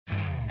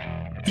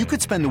You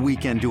could spend the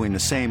weekend doing the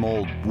same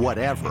old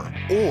whatever,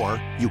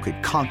 or you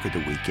could conquer the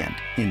weekend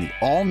in the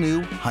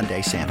all-new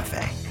Hyundai Santa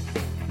Fe.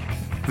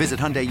 Visit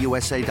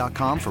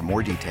HyundaiUSA.com for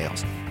more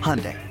details.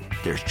 Hyundai,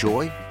 there's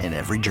joy in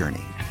every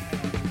journey.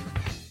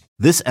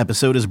 This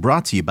episode is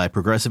brought to you by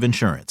Progressive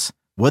Insurance.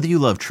 Whether you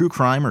love true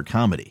crime or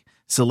comedy,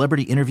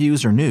 celebrity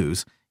interviews or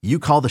news, you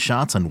call the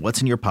shots on what's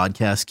in your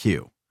podcast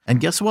queue. And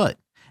guess what?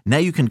 Now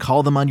you can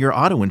call them on your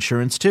auto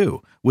insurance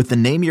too with the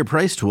Name Your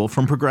Price tool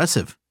from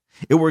Progressive.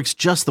 It works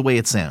just the way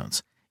it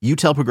sounds. You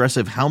tell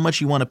Progressive how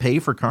much you want to pay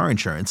for car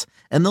insurance,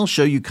 and they'll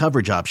show you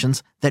coverage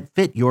options that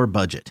fit your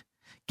budget.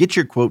 Get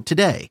your quote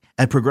today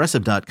at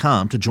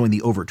Progressive.com to join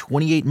the over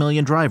 28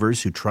 million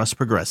drivers who trust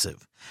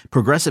Progressive.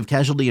 Progressive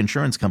Casualty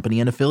Insurance Company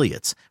and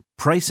Affiliates.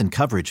 Price and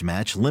coverage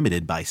match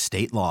limited by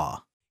state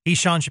law. He's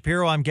Sean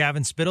Shapiro. I'm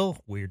Gavin Spittle.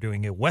 We're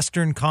doing a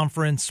Western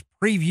Conference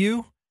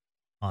preview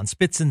on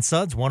Spits and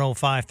Suds,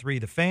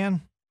 105.3 The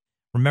Fan.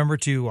 Remember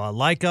to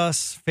like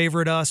us,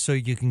 favorite us, so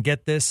you can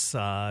get this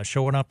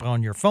showing up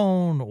on your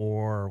phone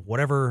or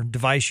whatever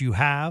device you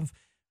have.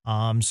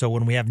 So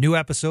when we have new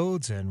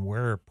episodes, and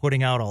we're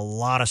putting out a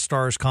lot of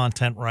Stars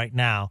content right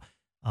now,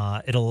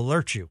 it'll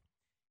alert you.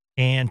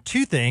 And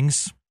two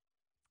things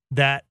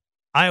that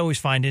I always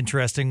find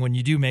interesting when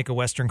you do make a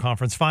Western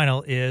Conference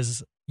final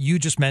is you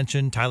just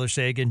mentioned Tyler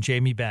Seguin,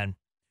 Jamie Benn.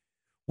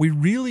 We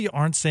really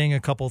aren't saying a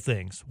couple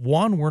things.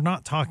 One, we're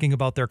not talking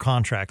about their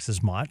contracts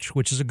as much,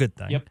 which is a good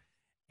thing. Yep.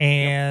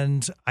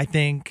 And I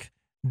think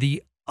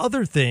the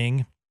other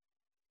thing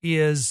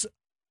is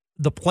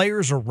the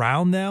players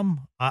around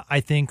them, I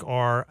think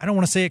are, I don't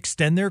want to say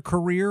extend their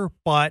career,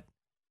 but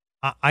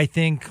I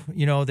think,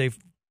 you know, they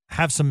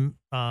have some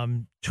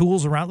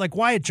tools around, like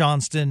Wyatt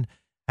Johnston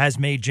has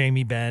made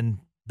Jamie Benn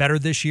better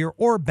this year,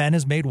 or Ben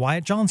has made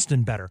Wyatt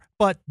Johnston better.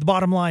 But the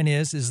bottom line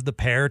is the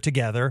pair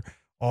together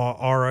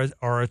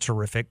are a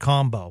terrific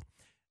combo.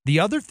 The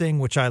other thing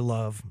which I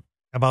love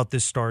about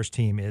this Stars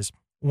team is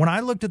when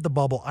I looked at the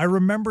bubble, I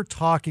remember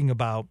talking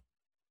about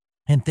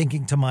and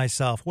thinking to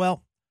myself,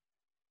 well,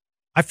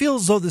 I feel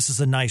as though this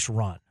is a nice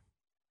run.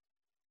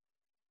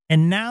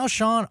 And now,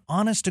 Sean,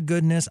 honest to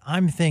goodness,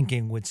 I'm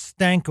thinking with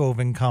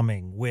Stankoven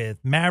coming, with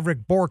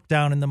Maverick Bourque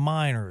down in the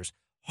minors,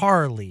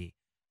 Harley,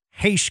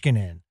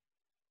 Heiskanen,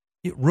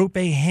 Rupe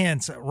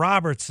Hintz,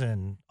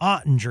 Robertson,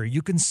 Ottinger,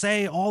 you can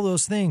say all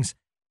those things.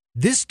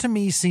 This to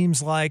me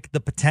seems like the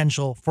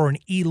potential for an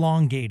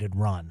elongated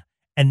run.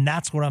 And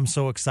that's what I'm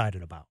so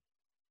excited about.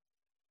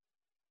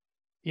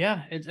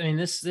 Yeah,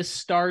 this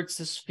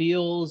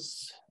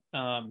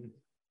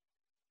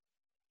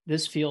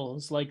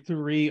feels like the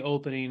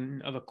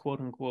reopening of a quote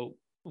unquote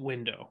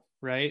window,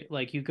 right?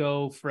 Like you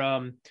go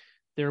from,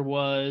 there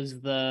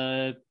was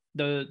the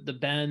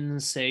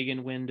Ben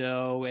Seguin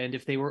window, and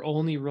if they were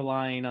only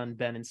relying on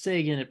Ben and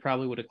Seguin, it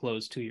probably would have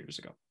closed 2 years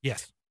ago.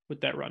 Yes,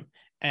 with that run.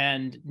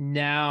 And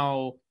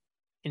now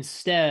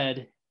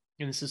instead,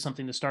 and this is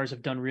something the Stars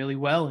have done really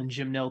well, and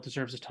Jim Nill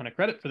deserves a ton of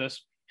credit for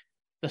this,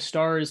 the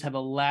Stars have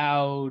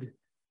allowed,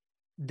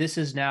 this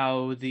is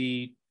now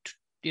the,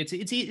 it's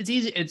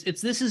easy.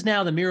 This is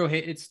now the Miro.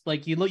 It's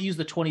like you use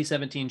the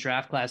 2017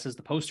 draft class as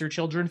the poster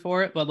children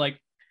for it, but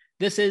like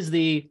this is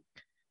the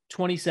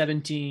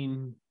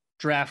 2017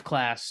 draft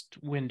class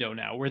window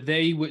now, where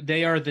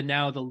they are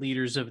now the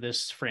leaders of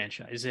this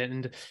franchise,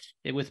 and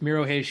with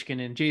Miro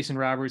Heiskanen and Jason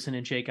Robertson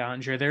and Jake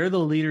Ottinger, they're the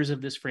leaders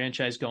of this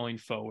franchise going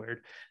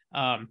forward.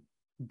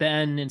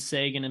 Ben and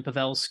Seguin and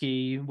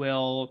Pavelski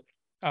will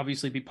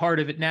obviously be part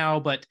of it now,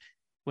 but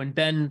when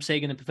Ben,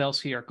 Seguin, and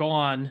Pavelski are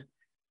gone,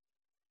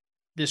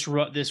 this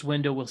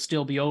window will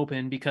still be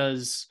open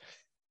because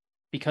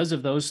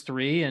of those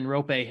three and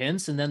Rupe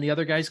Hintz, and then the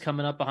other guys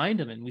coming up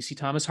behind him. And we see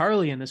Thomas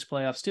Harley in this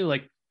playoffs too.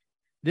 Like,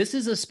 this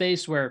is a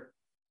space where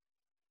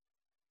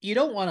you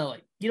don't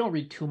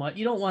read too much.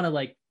 You don't want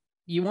to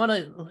you want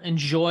to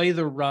enjoy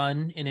the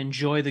run and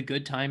enjoy the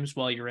good times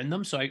while you're in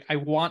them. So I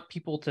want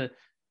people to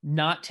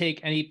not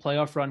take any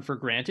playoff run for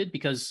granted,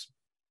 because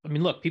I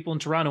mean, look, people in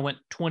Toronto went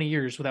 20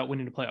 years without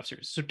winning a playoff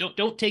series. So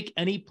don't take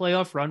any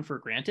playoff run for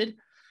granted.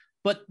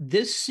 But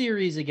this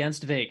series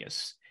against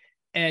Vegas,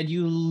 and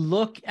you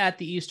look at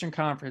the Eastern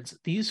Conference,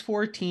 these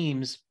four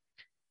teams,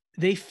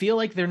 they feel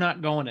like they're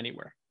not going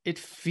anywhere. It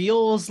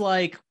feels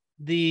like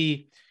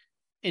when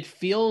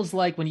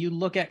you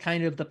look at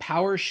kind of the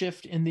power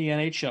shift in the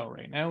NHL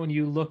right now, when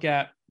you look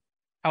at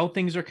how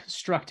things are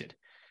constructed,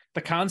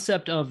 the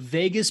concept of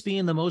Vegas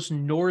being the most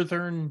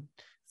northern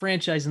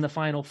franchise in the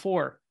Final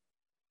Four,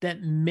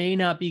 that may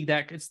not be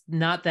that, it's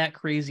not that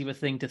crazy of a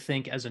thing to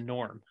think as a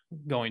norm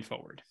going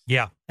forward.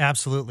 Yeah,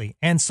 absolutely.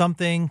 And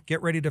something,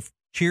 get ready to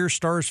cheer,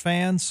 Stars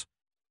fans.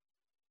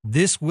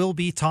 This will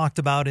be talked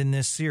about in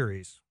this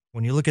series.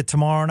 When you look at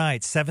tomorrow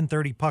night,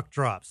 7:30 puck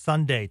drop,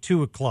 Sunday,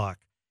 2 o'clock.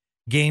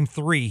 Game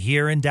 3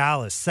 here in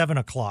Dallas, 7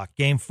 o'clock.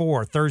 Game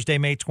 4, Thursday,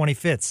 May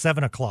 25th,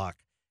 7 o'clock.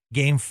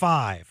 Game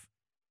 5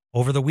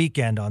 over the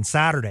weekend on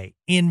Saturday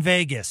in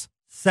Vegas,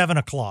 7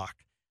 o'clock.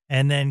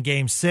 And then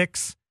Game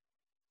 6,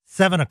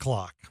 7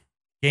 o'clock.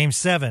 Game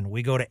 7,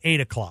 we go to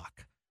 8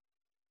 o'clock.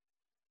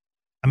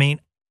 I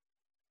mean,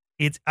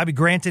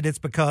 granted, it's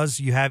because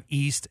you have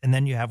East and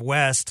then you have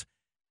West,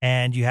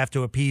 and you have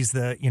to appease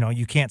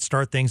you can't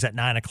start things at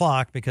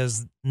 9:00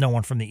 because no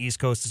one from the East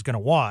Coast is going to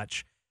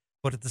watch.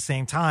 But at the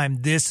same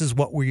time, this is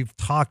what we've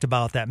talked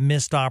about, that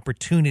missed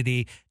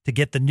opportunity to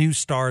get the new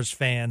Stars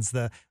fans,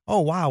 oh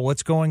wow,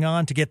 what's going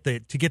on, to get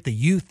the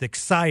youth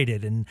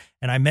excited. And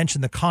I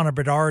mentioned the Connor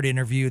Bedard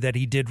interview that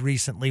he did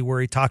recently where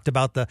he talked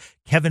about the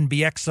Kevin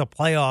Bieksa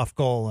playoff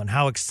goal and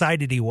how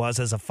excited he was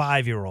as a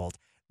 5-year-old.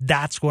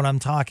 That's what I'm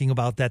talking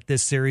about that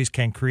this series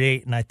can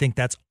create, and I think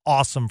that's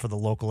awesome for the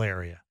local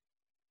area.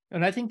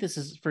 And I think this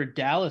is, for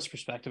Dallas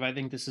perspective, I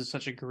think this is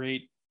such a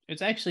great,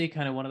 it's actually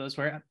kind of one of those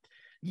where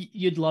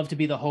you'd love to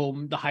be the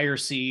higher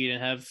seed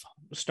and have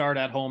start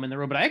at home in the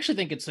road. But I actually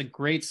think it's a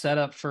great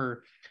setup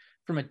from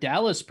a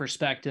Dallas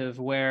perspective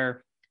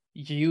where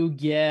you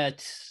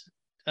get,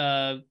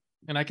 and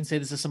I can say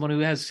this as someone who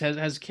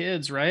has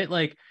kids, right?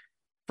 Like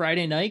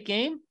Friday night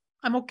game,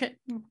 I'm okay.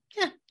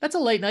 Yeah, that's a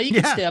late night. You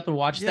can stay up and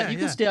watch that. You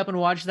can stay up and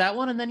watch that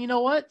one. And then you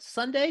know what?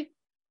 Sunday,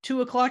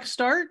 2:00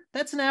 start.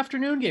 That's an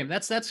afternoon game.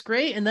 That's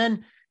great. And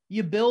then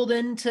you build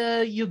into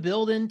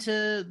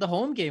the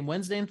home game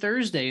Wednesday and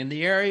Thursday, and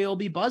the area will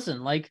be buzzing.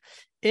 Like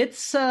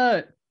it's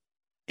a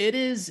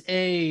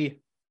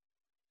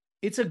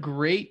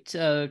great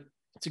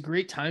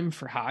time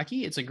for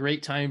hockey. It's a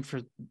great time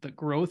for the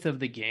growth of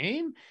the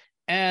game.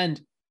 And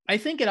I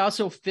think it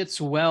also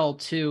fits well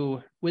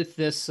too with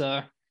this,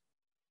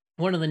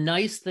 one of the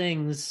nice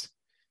things,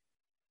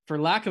 for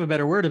lack of a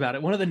better word about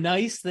it, one of the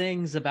nice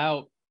things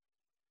about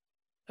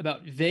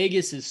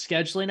Vegas is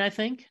scheduling, I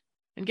think.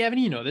 And Gavin,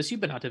 you know this, you've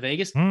been out to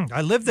Vegas.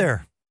 I lived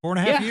there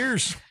 4.5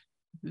 years.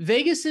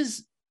 Vegas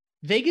is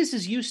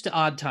used to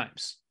odd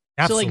times.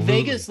 Absolutely. So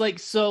Vegas,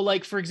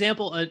 for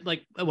example, at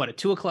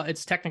 2:00,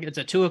 it's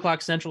a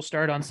 2:00 Central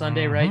start on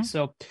Sunday, right?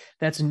 So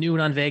that's noon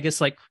on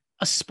Vegas. Like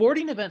a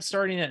sporting event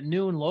starting at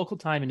noon local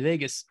time in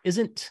Vegas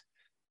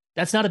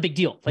that's not a big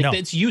deal. Like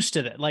it's used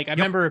to that. Like I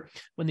remember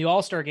when the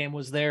All-Star game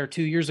was there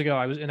 2 years ago,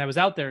 I was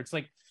out there. It's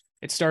like,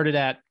 it started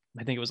at,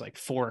 I think it was like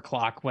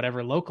 4:00,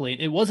 whatever, locally.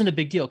 It wasn't a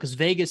big deal because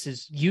Vegas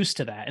is used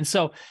to that. And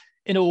so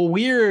in a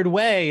weird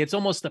way, it's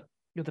almost the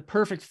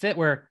perfect fit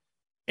where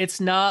it's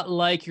not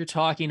like you're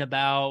talking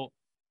about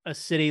a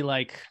city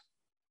like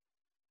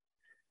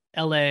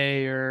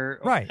LA or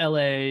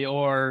LA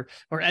or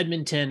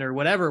Edmonton or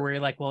whatever, where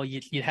you're like, well,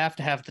 you have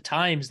to have the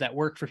times that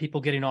work for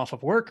people getting off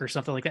of work or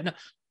something like that. No,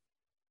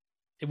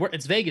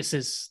 it's Vegas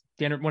is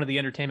one of the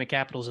entertainment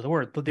capitals of the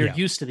world, but they're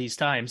used to these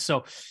times.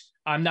 So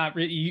I'm not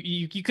really,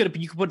 you could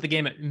put the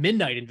game at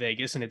midnight in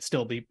Vegas and it'd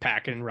still be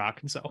packing and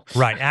rocking. So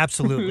right.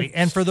 Absolutely.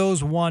 And for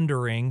those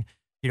wondering,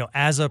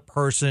 as a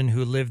person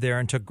who lived there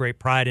and took great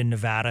pride in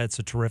Nevada, it's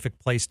a terrific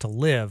place to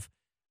live.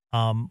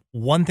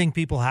 One thing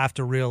people have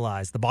to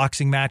realize, the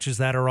boxing matches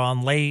that are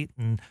on late,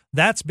 and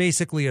that's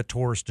basically a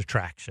tourist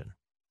attraction.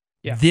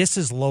 Yeah. This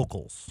is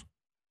locals.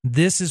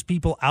 This is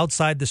people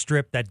outside the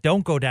strip that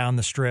don't go down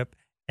the strip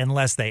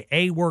unless they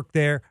A, work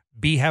there,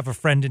 B, have a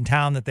friend in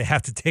town that they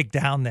have to take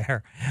down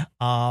there.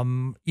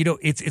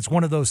 It's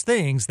one of those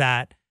things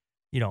that,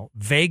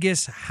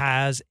 Vegas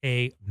has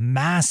a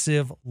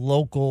massive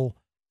local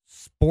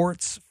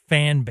sports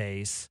fan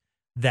base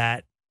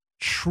that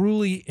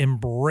truly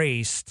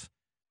embraced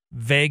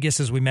Vegas,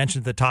 as we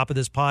mentioned at the top of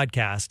this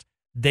podcast.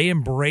 They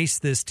embrace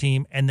this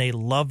team and they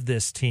love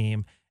this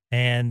team.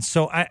 And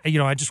so I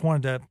just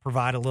wanted to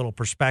provide a little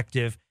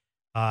perspective.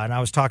 And I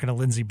was talking to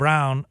Lindsey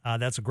Brown.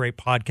 That's a great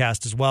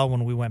podcast as well,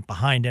 when we went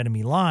behind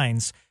enemy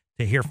lines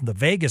to hear from the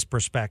Vegas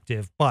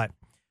perspective. But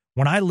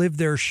when I lived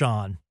there,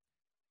 Sean,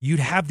 you'd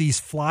have these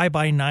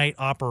fly-by-night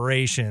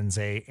operations,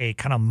 a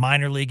kind of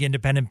minor league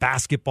independent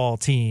basketball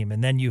team,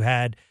 and then you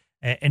had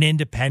an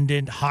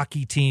independent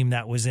hockey team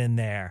that was in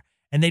there.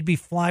 And they'd be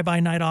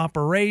fly-by-night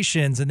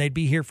operations, and they'd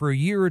be here for a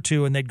year or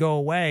two, and they'd go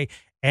away.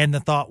 And the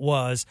thought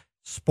was,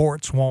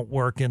 sports won't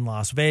work in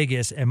Las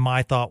Vegas. And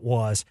my thought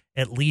was,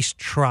 at least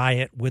try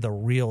it with a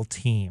real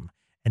team.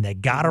 And they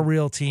got a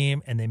real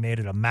team, and they made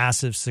it a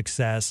massive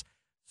success.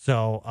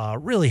 So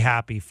really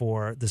happy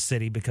for the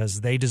city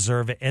because they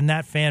deserve it. And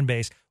that fan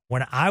base,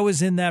 when I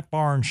was in that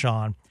barn,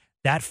 Sean,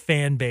 that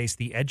fan base,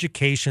 the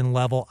education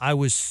level, I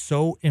was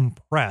so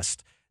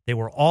impressed. They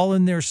were all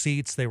in their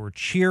seats. They were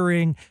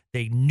cheering.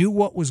 They knew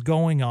what was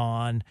going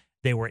on.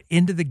 They were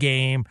into the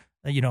game.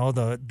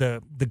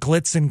 The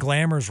glitz and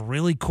glamour is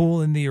really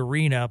cool in the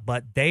arena,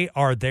 but they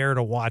are there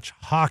to watch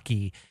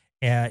hockey,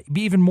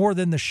 even more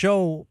than the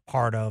show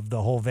part of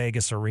the whole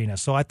Vegas arena.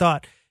 So I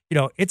thought,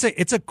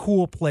 it's a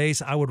cool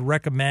place. I would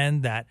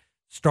recommend that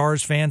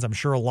Stars fans, I'm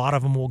sure a lot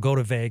of them will go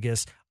to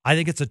Vegas. I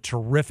think it's a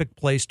terrific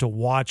place to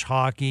watch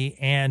hockey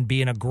and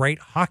be in a great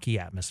hockey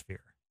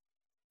atmosphere.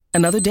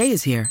 Another day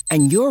is here,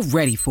 and you're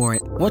ready for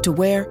it. What to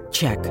wear?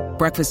 Check.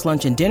 Breakfast,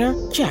 lunch, and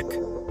dinner? Check.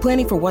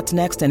 Planning for what's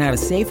next and how to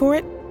save for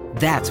it?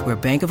 That's where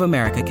Bank of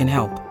America can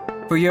help.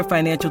 For your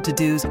financial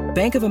to-dos,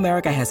 Bank of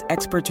America has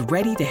experts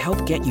ready to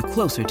help get you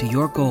closer to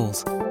your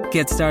goals.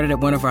 Get started at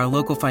one of our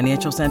local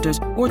financial centers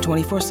or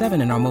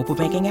 24/7 in our mobile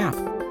banking app.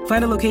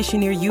 Find a location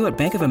near you at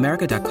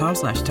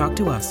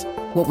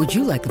bankofamerica.com/talktous. What would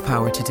you like the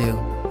power to do?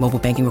 Mobile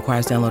banking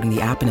requires downloading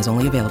the app and is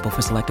only available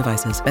for select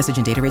devices. Message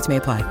and data rates may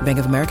apply. Bank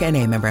of America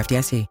NA, member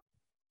FDIC.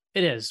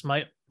 It is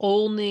my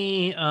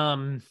only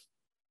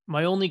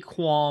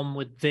qualm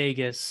with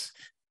Vegas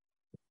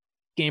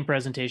game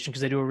presentation,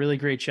 because they do a really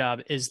great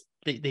job, is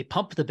they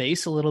pump the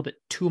bass a little bit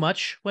too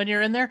much when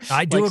you're in there.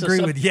 I do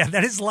agree with you.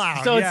 That is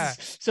loud. So yeah.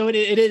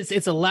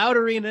 it's a loud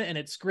arena and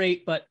it's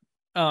great, but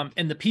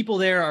and the people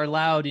there are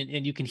loud,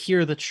 and you can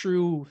hear the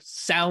true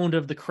sound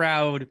of the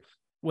crowd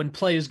when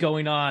play is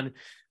going on.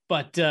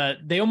 But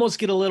they almost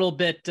get a little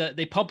bit,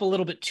 they pump a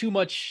little bit too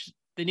much.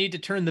 They need to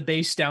turn the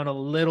bass down a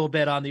little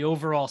bit on the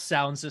overall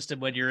sound system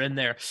when you're in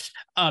there.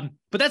 But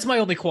that's my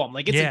only qualm.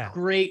 Like,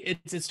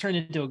 it's turned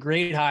into a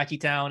great hockey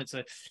town.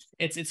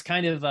 It's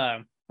kind of,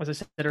 as I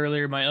said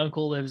earlier, my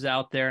uncle lives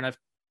out there, and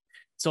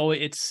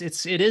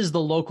it is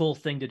the local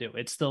thing to do.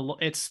 It's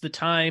the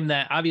time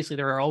that, obviously,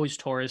 there are always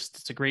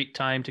tourists. It's a great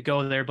time to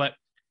go there, but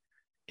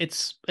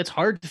it's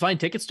hard to find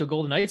tickets to a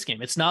Golden Knights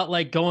game. It's not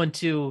like going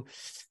to,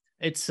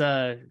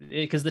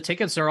 because the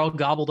tickets are all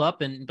gobbled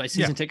up and by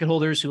season ticket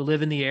holders who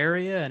live in the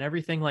area and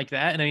everything like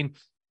that. And I mean,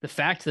 the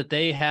fact that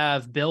they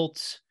have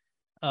built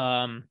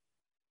a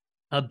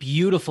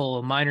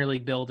beautiful minor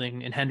league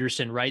building in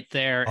Henderson right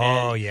there.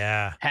 Oh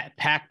yeah.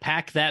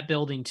 Pack that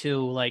building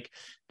too. Like,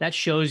 that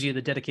shows you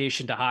the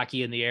dedication to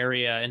hockey in the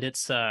area. And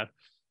it's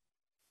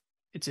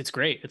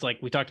great. It's like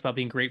we talked about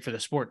being great for the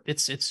sport.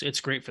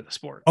 It's great for the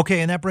sport.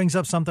 Okay. And that brings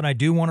up something I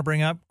do want to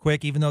bring up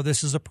quick, even though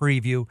this is a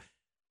preview.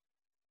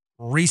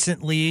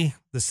 Recently,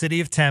 the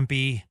city of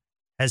Tempe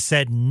has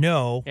said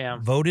no,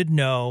 voted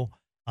no.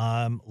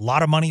 A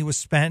lot of money was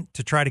spent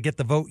to try to get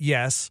the vote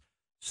yes.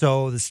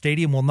 So the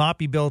stadium will not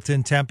be built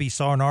in Tempe.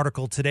 Saw an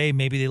article today.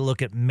 Maybe they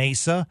look at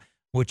Mesa,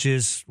 which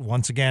is,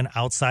 once again,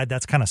 outside.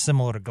 That's kind of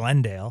similar to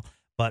Glendale.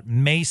 But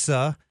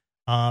Mesa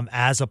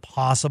as a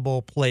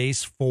possible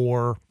place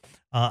for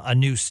a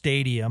new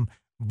stadium.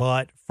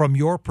 But from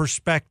your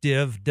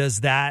perspective,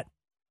 does that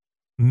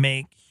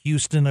make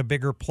Houston a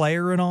bigger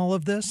player in all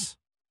of this?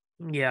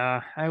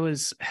 Yeah,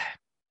 the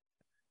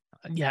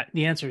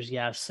answer is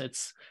yes.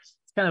 It's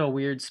kind of a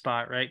weird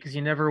spot, right? Because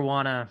you never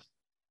want to,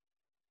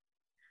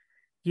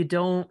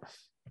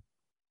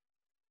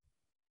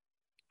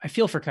 I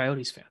feel for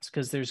Coyotes fans,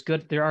 because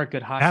there are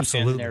good hockey fans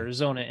in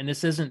Arizona, and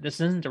this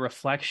isn't a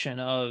reflection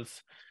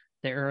of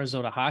the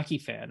Arizona hockey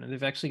fan. And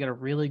they've actually got a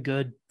really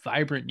good,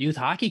 vibrant youth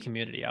hockey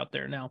community out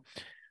there now.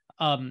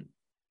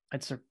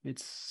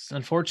 It's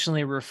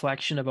unfortunately a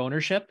reflection of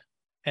ownership.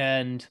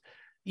 And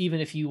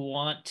even if you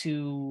want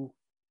to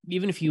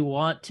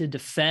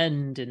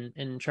defend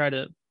and try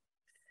to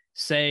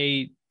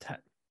say,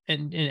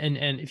 and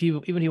if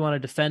you want to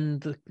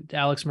defend the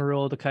Alex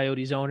Meruelo, the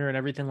Coyotes owner, and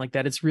everything like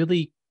that, it's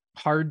really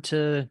hard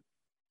to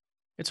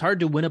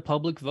win a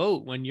public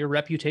vote when your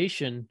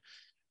reputation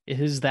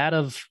is that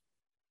of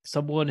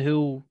someone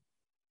who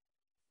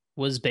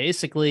was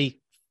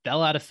basically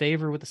fell out of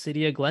favor with the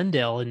city of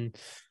Glendale and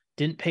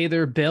didn't pay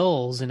their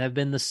bills and have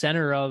been the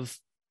center of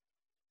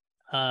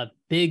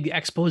big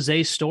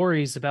expose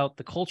stories about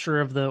the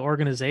culture of the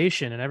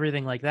organization and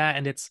everything like that.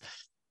 And it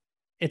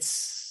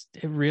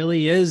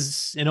really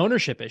is an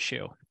ownership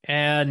issue.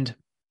 And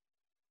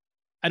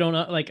I don't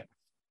know, like,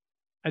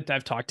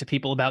 I've talked to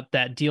people about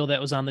that deal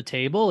that was on the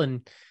table,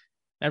 and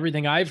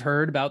everything I've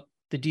heard about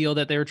the deal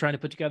that they were trying to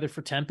put together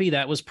for Tempe,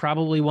 that was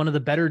probably one of the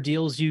better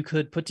deals you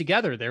could put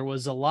together. There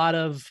was a lot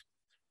of,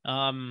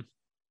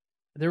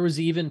 there was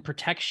even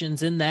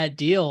protections in that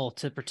deal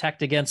to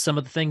protect against some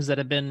of the things that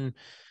have been,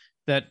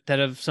 that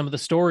have some of the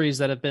stories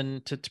that have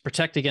been to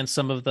protect against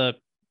some of the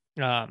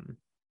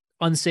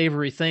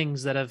unsavory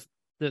things that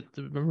the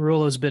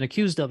Meruelo's been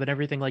accused of and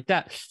everything like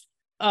that.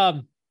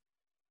 And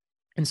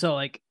so,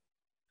 like,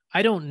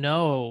 I don't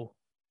know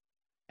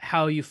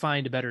how you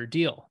find a better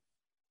deal.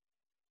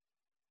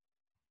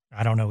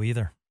 I don't know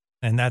either.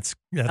 And that's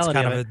kind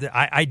of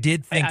I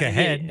did think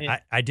ahead.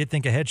 I did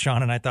think ahead,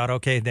 Sean, and I thought,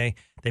 okay, they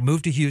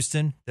moved to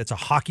Houston. That's a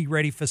hockey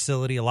ready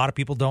facility. A lot of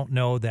people don't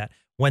know that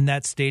when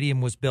that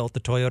stadium was built, the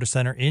Toyota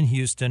Center in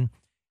Houston,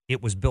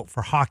 it was built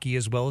for hockey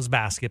as well as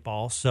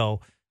basketball. So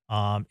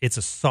it's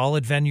a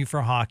solid venue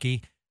for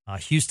hockey.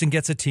 Houston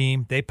gets a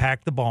team. They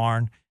pack the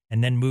barn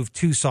and then move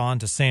Tucson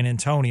to San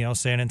Antonio.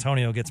 San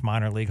Antonio gets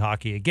minor league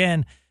hockey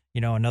again.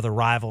 Another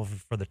rival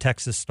for the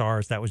Texas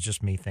Stars. That was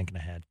just me thinking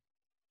ahead.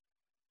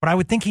 But I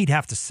would think he'd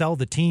have to sell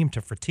the team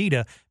to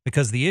Fertitta,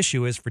 because the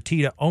issue is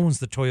Fertitta owns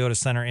the Toyota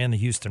Center and the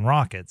Houston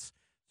Rockets.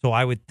 So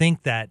I would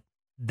think that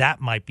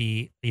might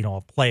be,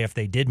 a play if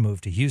they did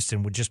move to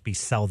Houston, would just be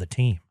sell the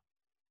team.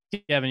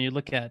 Yeah, when you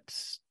look at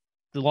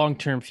the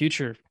long-term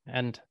future,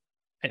 and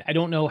I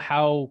don't know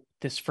how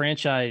this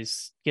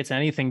franchise gets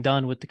anything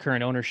done with the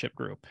current ownership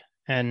group.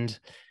 And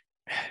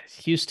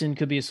Houston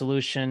could be a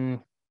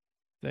solution.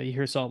 You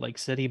hear Salt Lake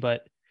City,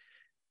 but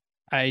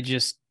I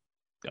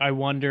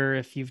wonder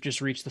if you've just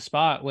reached the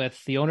spot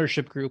with the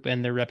ownership group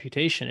and their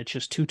reputation. It's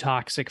just too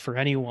toxic for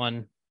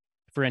anyone,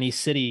 for any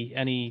city,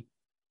 any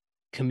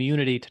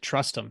community to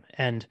trust them.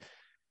 And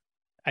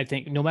I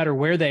think no matter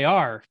where they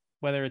are,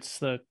 whether it's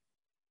the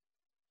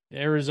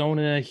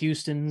Arizona,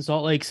 Houston,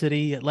 Salt Lake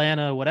City,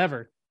 Atlanta,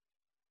 whatever.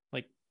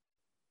 Like,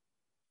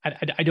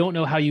 I don't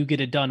know how you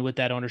get it done with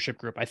that ownership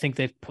group. I think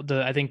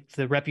I think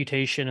the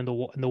reputation and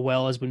the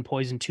well has been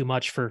poisoned too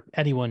much for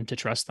anyone to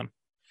trust them.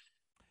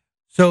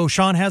 So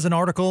Sean has an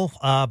article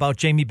about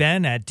Jamie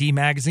Benn at D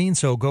Magazine,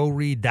 so go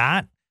read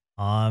that.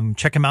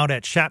 Check him out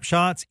at Shap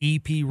Shots,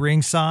 EP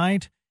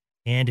Ringside.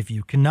 And if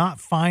you cannot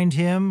find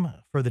him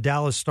for the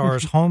Dallas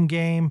Stars home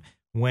game,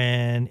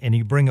 and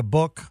you bring a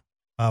book,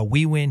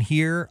 We Win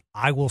Here,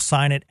 I will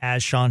sign it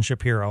as Sean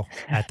Shapiro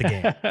at the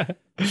game.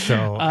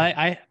 So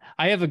I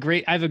have a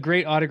great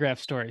autograph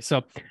story.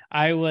 So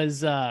I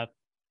was when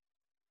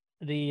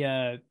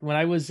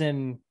I was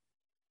in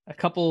a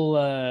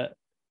couple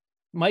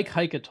Mike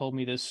Heika told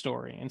me this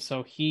story. And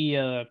so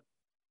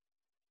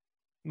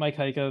Mike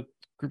Heika,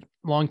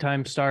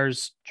 longtime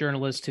Stars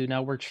journalist who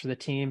now works for the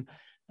team.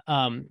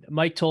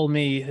 Mike told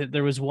me that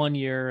there was one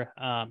year,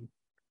 I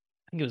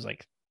think it was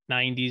like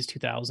 90s,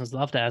 2000s. I'll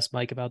have to ask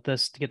Mike about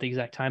this to get the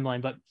exact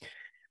timeline, but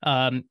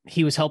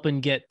he was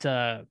helping get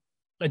a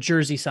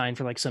jersey signed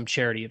for like some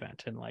charity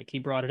event. And like he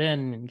brought it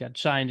in and got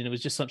signed, and it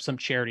was just some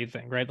charity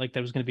thing, right? Like that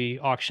was going to be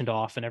auctioned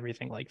off and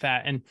everything like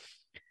that. And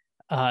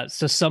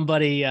so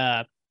somebody,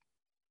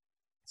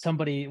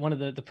 one of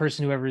the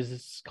person, whoever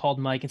is, called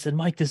Mike and said,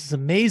 Mike, this is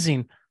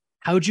amazing.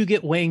 How'd you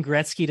get Wayne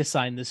Gretzky to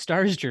sign the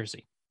Stars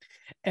jersey?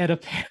 And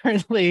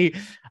apparently,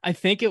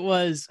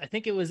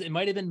 it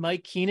might have been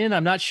Mike Keenan.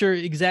 I'm not sure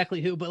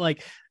exactly who, but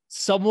like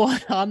someone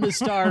on the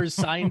Stars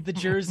signed the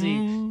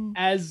jersey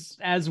as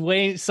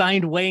Wayne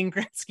signed Wayne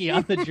Gretzky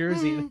on the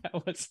jersey.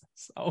 That was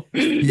so.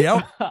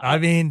 Yep. I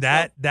mean,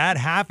 that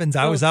happens.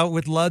 I was out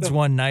with Luds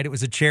one night. It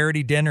was a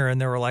charity dinner,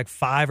 and there were like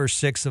 5 or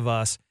 6 of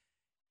us.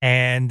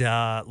 And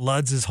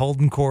Luds is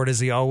holding court as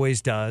he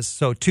always does.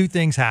 So 2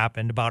 things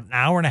happened. About an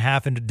hour and a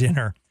half into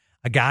dinner,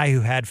 a guy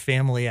who had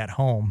family at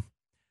home,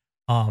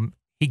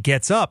 he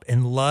gets up,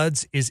 and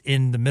Luds is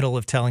in the middle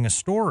of telling a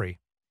story,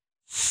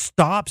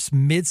 stops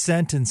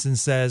mid-sentence and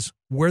says,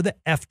 "Where the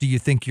F do you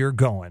think you're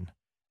going?"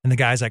 And the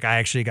guy's like, "I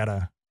actually got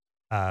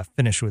to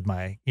finish with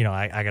my,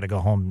 I got to go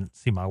home and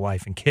see my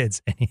wife and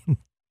kids." And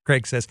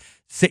Craig says,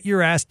 "Sit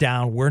your ass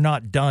down. We're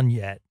not done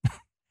yet."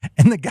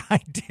 And the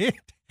guy did.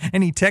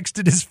 And he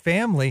texted his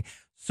family.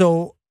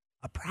 So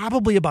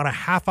probably about a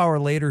half hour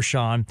later,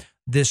 Sean,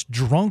 this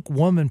drunk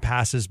woman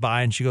passes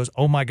by and she goes,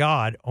 oh my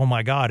God,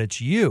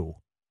 it's you."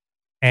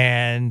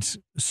 And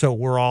so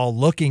we're all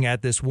looking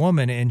at this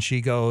woman, and she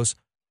goes,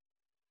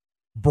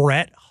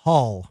 "Brett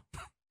Hull,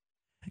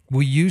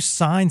 will you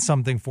sign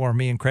something for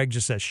me?" And Craig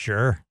just says,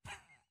 "Sure."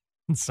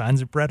 And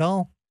signs it, Brett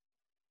Hull.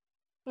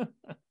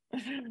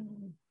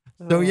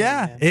 So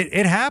yeah,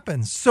 it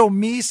happens. So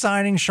me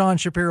signing Sean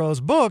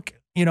Shapiro's book,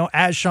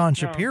 as Sean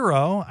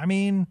Shapiro, I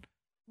mean,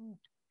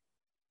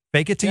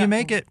 fake it till you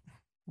make it.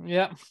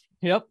 Yeah.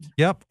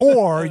 Yep.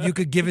 Or you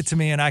could give it to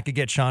me and I could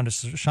get Sean to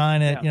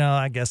sign it.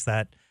 I guess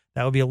that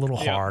would be a little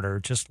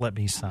harder. Just let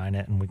me sign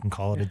it and we can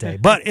call it a day.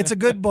 But it's a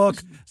good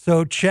book,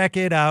 so check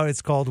it out.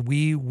 It's called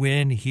We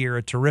Win Here,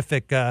 a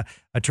terrific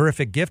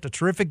gift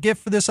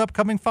for this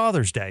upcoming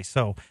Father's Day.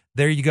 So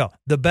there you go.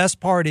 The best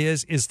part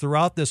is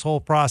throughout this whole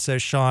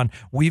process, Sean,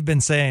 we've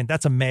been saying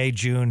that's a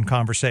May-June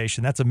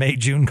conversation. That's a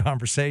May-June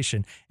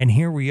conversation. And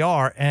here we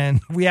are,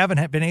 and we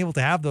haven't been able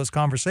to have those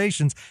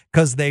conversations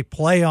because they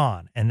play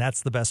on, and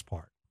that's the best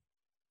part.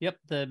 Yep,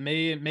 the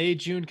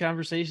May-June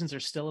conversations are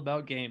still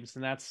about games,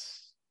 and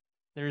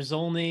there's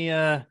only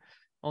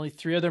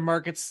 3 other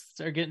markets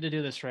that are getting to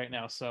do this right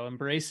now. So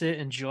embrace it,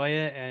 enjoy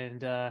it,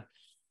 and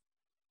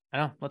I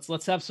don't know,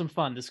 let's have some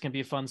fun. This can be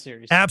a fun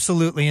series.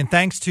 Absolutely. And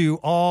thanks to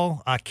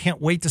all. I can't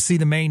wait to see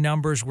the May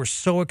numbers. We're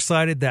so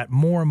excited that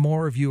more and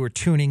more of you are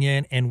tuning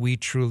in, and we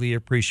truly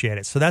appreciate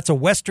it. So that's a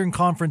Western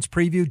Conference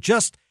preview.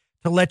 Just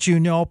to let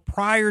you know,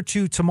 prior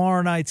to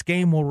tomorrow night's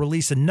game, we'll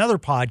release another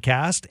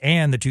podcast,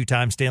 and the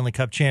 2-time Stanley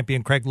Cup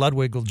champion Craig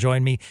Ludwig will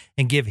join me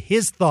and give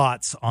his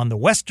thoughts on the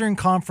Western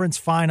Conference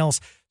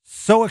Finals.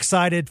 So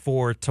excited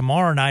for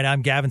tomorrow night.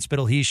 I'm Gavin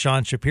Spittle. He's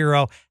Sean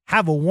Shapiro.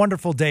 Have a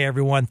wonderful day,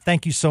 everyone.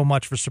 Thank you so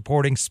much for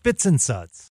supporting Spits and Suds.